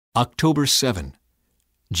October 7.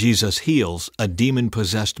 Jesus heals a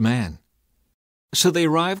demon-possessed man. So they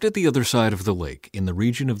arrived at the other side of the lake, in the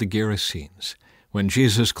region of the Gerasenes. When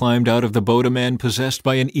Jesus climbed out of the boat, a man possessed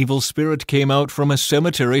by an evil spirit came out from a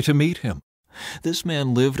cemetery to meet him. This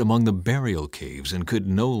man lived among the burial caves and could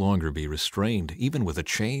no longer be restrained, even with a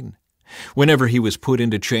chain. Whenever he was put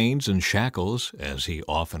into chains and shackles, as he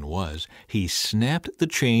often was, he snapped the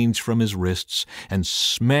chains from his wrists and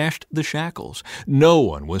smashed the shackles. No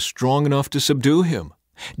one was strong enough to subdue him.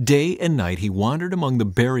 Day and night he wandered among the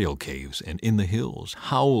burial caves and in the hills,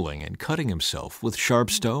 howling and cutting himself with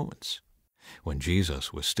sharp stones. When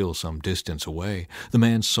Jesus was still some distance away, the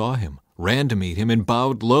man saw him, ran to meet him, and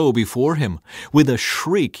bowed low before him. With a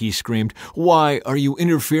shriek he screamed, "Why are you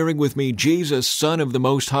interfering with me, Jesus, Son of the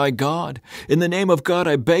Most High God? In the name of God,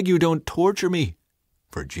 I beg you, don't torture me."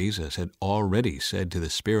 For Jesus had already said to the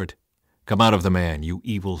spirit, "Come out of the man, you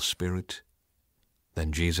evil spirit."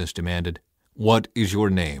 Then Jesus demanded, "What is your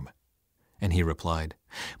name?" And he replied,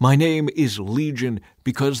 "My name is Legion,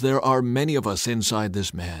 because there are many of us inside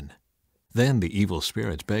this man." Then the evil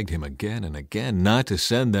spirits begged him again and again not to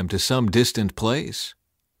send them to some distant place.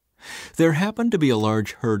 There happened to be a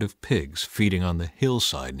large herd of pigs feeding on the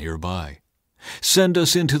hillside nearby. "Send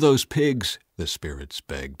us into those pigs," the spirits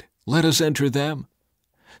begged. "Let us enter them."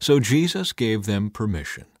 So Jesus gave them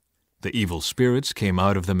permission. The evil spirits came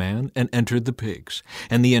out of the man and entered the pigs,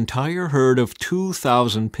 and the entire herd of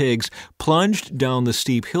 2,000 pigs plunged down the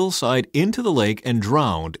steep hillside into the lake and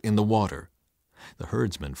drowned in the water. The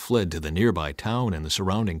herdsmen fled to the nearby town and the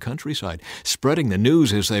surrounding countryside, spreading the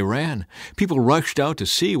news as they ran. People rushed out to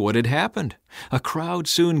see what had happened. A crowd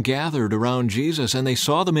soon gathered around Jesus, and they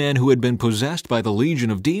saw the man who had been possessed by the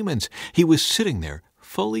legion of demons. He was sitting there,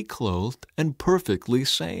 fully clothed and perfectly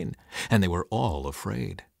sane, and they were all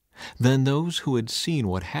afraid. Then those who had seen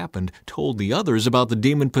what happened told the others about the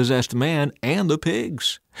demon-possessed man and the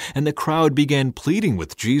pigs, and the crowd began pleading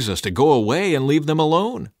with Jesus to go away and leave them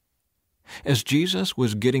alone. As Jesus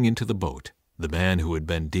was getting into the boat, the man who had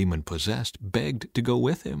been demon-possessed begged to go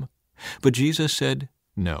with him. But Jesus said,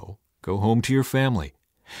 "No, go home to your family,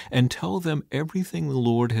 and tell them everything the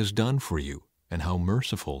Lord has done for you and how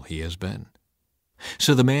merciful he has been."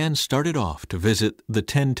 So the man started off to visit the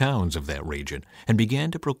 10 towns of that region and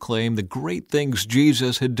began to proclaim the great things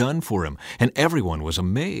Jesus had done for him, and everyone was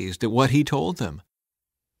amazed at what he told them.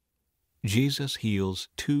 Jesus heals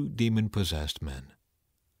 2 demon-possessed men.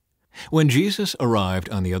 When Jesus arrived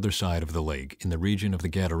on the other side of the lake in the region of the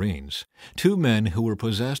Gadarenes, 2 men who were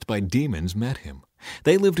possessed by demons met him.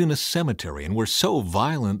 They lived in a cemetery and were so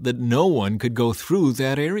violent that no one could go through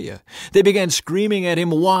that area. They began screaming at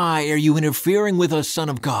him, "Why are you interfering with us, Son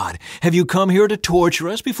of God? Have you come here to torture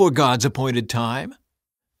us before God's appointed time?"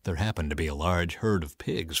 There happened to be a large herd of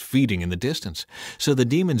pigs feeding in the distance, so the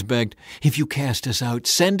demons begged, "If you cast us out,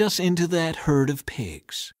 send us into that herd of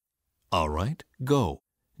pigs." "All right, go,"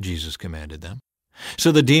 Jesus commanded them.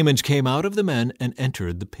 So the demons came out of the men and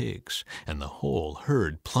entered the pigs, and the whole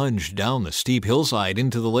herd plunged down the steep hillside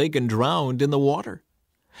into the lake and drowned in the water.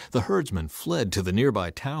 The herdsmen fled to the nearby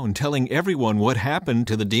town, telling everyone what happened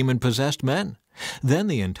to the demon-possessed men. Then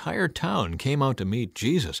the entire town came out to meet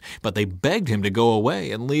Jesus, but they begged him to go away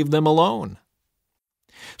and leave them alone.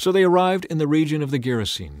 So they arrived in the region of the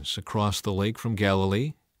Gerasenes, across the lake from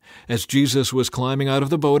Galilee. As Jesus was climbing out of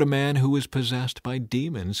the boat, a man who was possessed by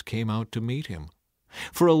demons came out to meet him.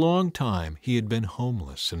 For a long time he had been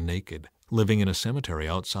homeless and naked, living in a cemetery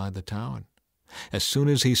outside the town. As soon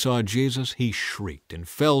as he saw Jesus, he shrieked and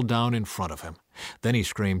fell down in front of him. Then he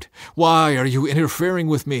screamed, "Why are you interfering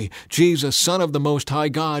with me, Jesus, Son of the Most High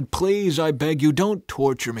God? Please, I beg you, don't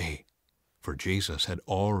torture me." For Jesus had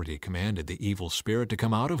already commanded the evil spirit to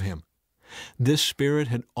come out of him. This spirit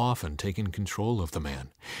had often taken control of the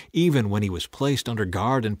man. Even when he was placed under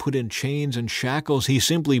guard and put in chains and shackles, he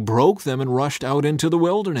simply broke them and rushed out into the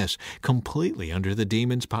wilderness, completely under the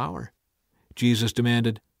demon's power. Jesus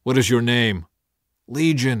demanded, "What is your name?"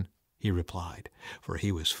 "Legion," he replied, for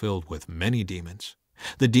he was filled with many demons.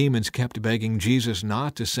 The demons kept begging Jesus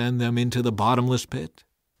not to send them into the bottomless pit.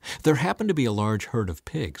 There happened to be a large herd of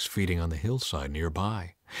pigs feeding on the hillside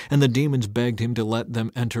nearby, and the demons begged him to let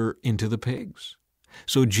them enter into the pigs.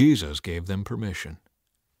 So Jesus gave them permission.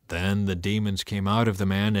 Then the demons came out of the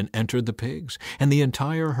man and entered the pigs, and the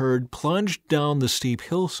entire herd plunged down the steep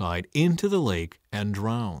hillside into the lake and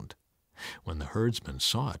drowned. When the herdsmen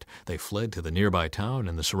saw it, they fled to the nearby town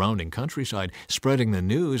and the surrounding countryside, spreading the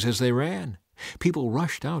news as they ran. People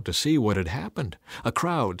rushed out to see what had happened. A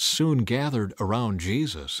crowd soon gathered around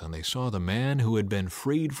Jesus, and they saw the man who had been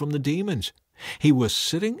freed from the demons. He was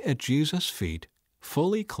sitting at Jesus' feet,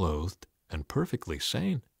 fully clothed and perfectly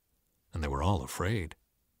sane. and they were all afraid.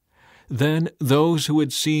 Then those who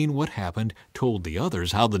had seen what happened told the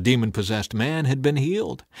others how the demon-possessed man had been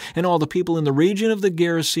healed, and all the people in the region of the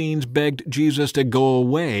Gerasenes begged Jesus to go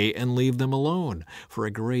away and leave them alone, for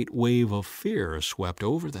a great wave of fear swept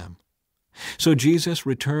over them. So Jesus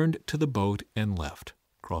returned to the boat and left,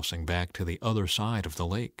 crossing back to the other side of the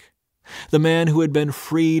lake. The man who had been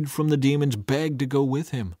freed from the demons begged to go with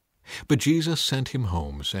him, but Jesus sent him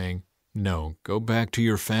home, saying, "No, go back to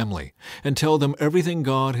your family and tell them everything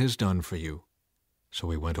God has done for you." So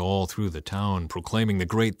he went all through the town, proclaiming the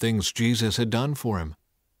great things Jesus had done for him.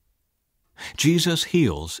 Jesus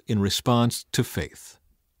heals in response to faith.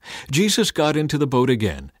 Jesus got into the boat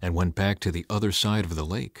again and went back to the other side of the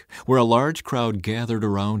lake, where a large crowd gathered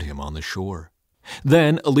around him on the shore.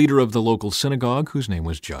 Then a leader of the local synagogue, whose name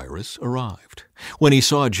was Jairus, arrived. When he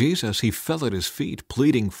saw Jesus, he fell at his feet,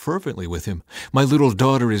 pleading fervently with him. "My little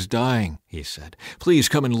daughter is dying," he said. "Please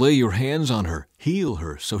come and lay your hands on her. Heal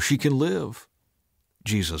her so she can live."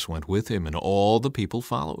 Jesus went with him, and all the people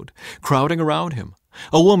followed, crowding around him.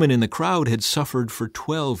 A woman in the crowd had suffered for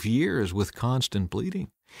 12 years with constant bleeding.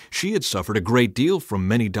 She had suffered a great deal from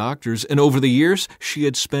many doctors, and over the years she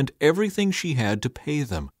had spent everything she had to pay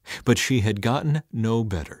them. But she had gotten no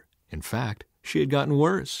better. In fact, she had gotten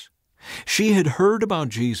worse. She had heard about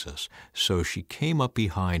Jesus, so she came up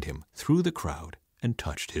behind him through the crowd and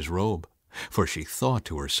touched his robe. For she thought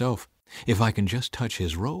to herself, "If I can just touch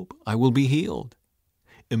his robe, I will be healed."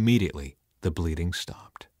 Immediately the bleeding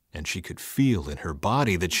stopped, and she could feel in her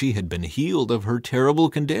body that she had been healed of her terrible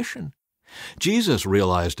condition. Jesus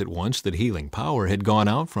realized at once that healing power had gone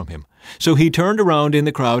out from him, so he turned around in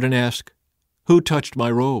the crowd and asked, "Who touched my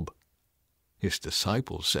robe?" His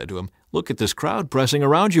disciples said to him, "Look at this crowd pressing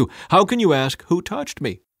around you. How can you ask, 'Who touched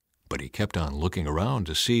me?'" But he kept on looking around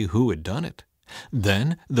to see who had done it.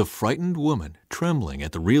 Then the frightened woman, trembling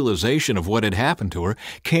at the realization of what had happened to her,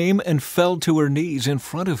 came and fell to her knees in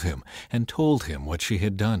front of him and told him what she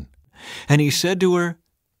had done. And he said to her,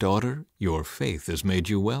 "Daughter, your faith has made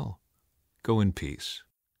you well. Go in peace.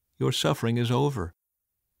 Your suffering is over."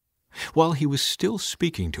 While he was still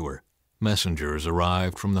speaking to her, messengers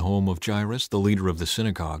arrived from the home of Jairus, the leader of the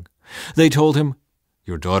synagogue. They told him,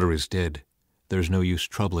 "Your daughter is dead. There's no use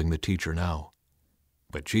troubling the teacher now."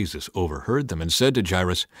 But Jesus overheard them and said to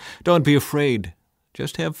Jairus, "Don't be afraid.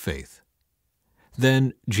 Just have faith."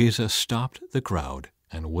 Then Jesus stopped the crowd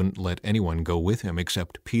and wouldn't let anyone go with him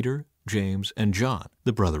except Peter, James, and John,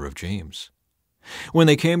 the brother of James. When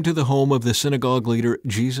they came to the home of the synagogue leader,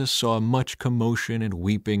 Jesus saw much commotion and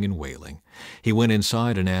weeping and wailing. He went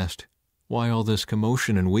inside and asked, "Why all this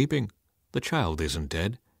commotion and weeping? The child isn't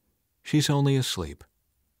dead. She's only asleep."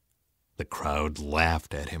 The crowd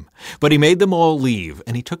laughed at him, but he made them all leave,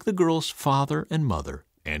 and he took the girl's father and mother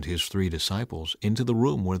and his 3 disciples into the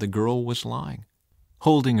room where the girl was lying.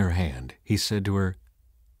 Holding her hand, he said to her,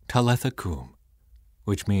 "Talitha cum,"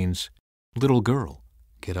 which means, "Little girl,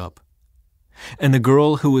 get up." And the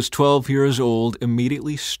girl, who was 12 years old,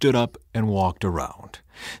 immediately stood up and walked around.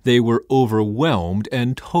 They were overwhelmed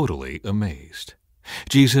and totally amazed.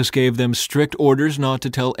 Jesus gave them strict orders not to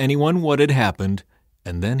tell anyone what had happened,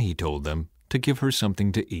 and then he told them to give her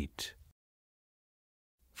something to eat.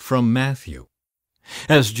 From Matthew.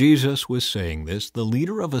 As Jesus was saying this, the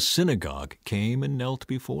leader of a synagogue came and knelt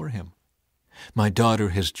before him. "My daughter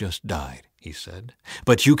has just died," he said,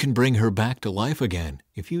 "but you can bring her back to life again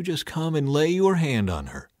if you just come and lay your hand on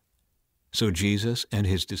her." So Jesus and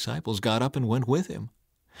his disciples got up and went with him.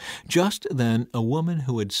 Just then a woman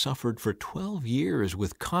who had suffered for 12 years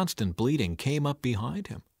with constant bleeding came up behind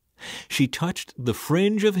him. She touched the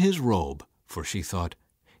fringe of his robe, for she thought,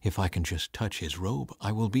 "If I can just touch his robe,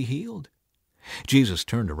 I will be healed." Jesus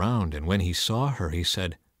turned around, and when he saw her, he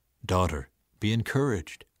said, "Daughter, be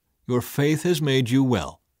encouraged. Your faith has made you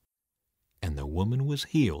well." And the woman was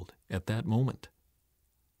healed at that moment.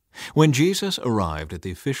 When Jesus arrived at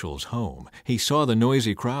the official's home, he saw the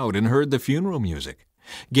noisy crowd and heard the funeral music.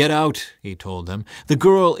 "Get out," he told them. "The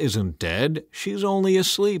girl isn't dead. She's only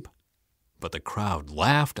asleep." But the crowd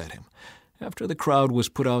laughed at him. After the crowd was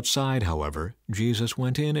put outside, however, Jesus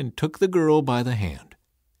went in and took the girl by the hand,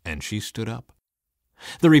 and she stood up.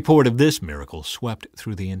 The report of this miracle swept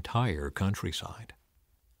through the entire countryside.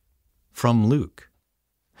 From Luke.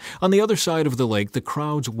 On the other side of the lake, the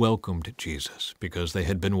crowds welcomed Jesus because they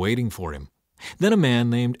had been waiting for him. Then a man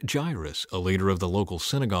named Jairus, a leader of the local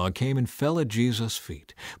synagogue, came and fell at Jesus'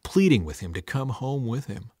 feet, pleading with him to come home with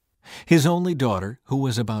him. His only daughter, who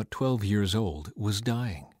was about 12 years old, was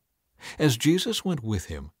dying. As Jesus went with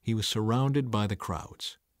him, he was surrounded by the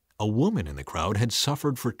crowds. A woman in the crowd had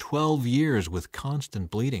suffered for 12 years with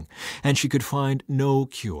constant bleeding, and she could find no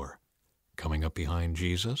cure. Coming up behind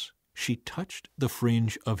Jesus, she touched the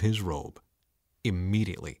fringe of his robe.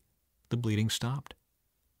 Immediately, the bleeding stopped.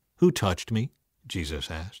 "Who touched me?" Jesus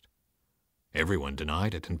asked. Everyone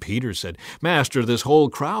denied it, and Peter said, "Master, this whole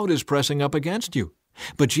crowd is pressing up against you."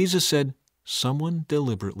 But Jesus said, "Someone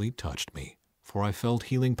deliberately touched me, for I felt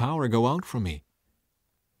healing power go out from me."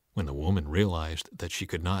 When the woman realized that she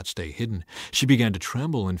could not stay hidden, she began to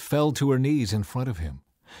tremble and fell to her knees in front of him.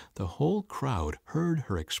 The whole crowd heard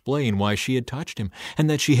her explain why she had touched him, and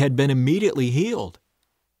that she had been immediately healed.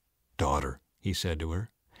 "Daughter," he said to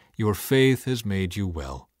her, "your faith has made you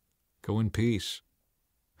well. Go in peace."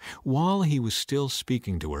 While he was still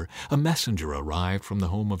speaking to her, a messenger arrived from the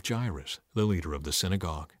home of Jairus, the leader of the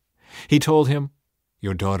synagogue. He told him,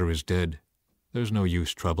 "Your daughter is dead. There's no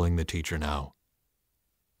use troubling the teacher now."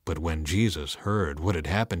 But when Jesus heard what had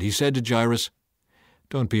happened, he said to Jairus,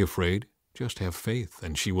 "Don't be afraid, just have faith,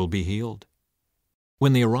 and she will be healed."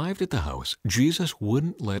 When they arrived at the house, Jesus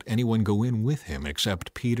wouldn't let anyone go in with him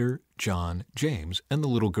except Peter, John, James, and the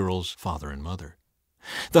little girl's father and mother.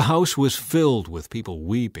 The house was filled with people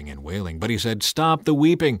weeping and wailing, but he said, "Stop the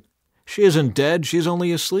weeping. She isn't dead, she's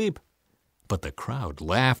only asleep." But the crowd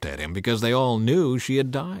laughed at him because they all knew she had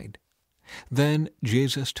died. Then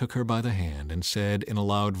Jesus took her by the hand and said in a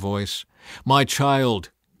loud voice, "My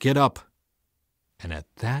child, get up." And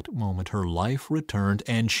at that moment her life returned,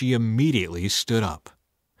 and she immediately stood up.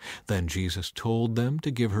 Then Jesus told them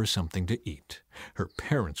to give her something to eat. Her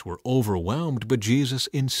parents were overwhelmed, but Jesus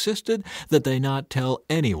insisted that they not tell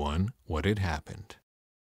anyone what had happened.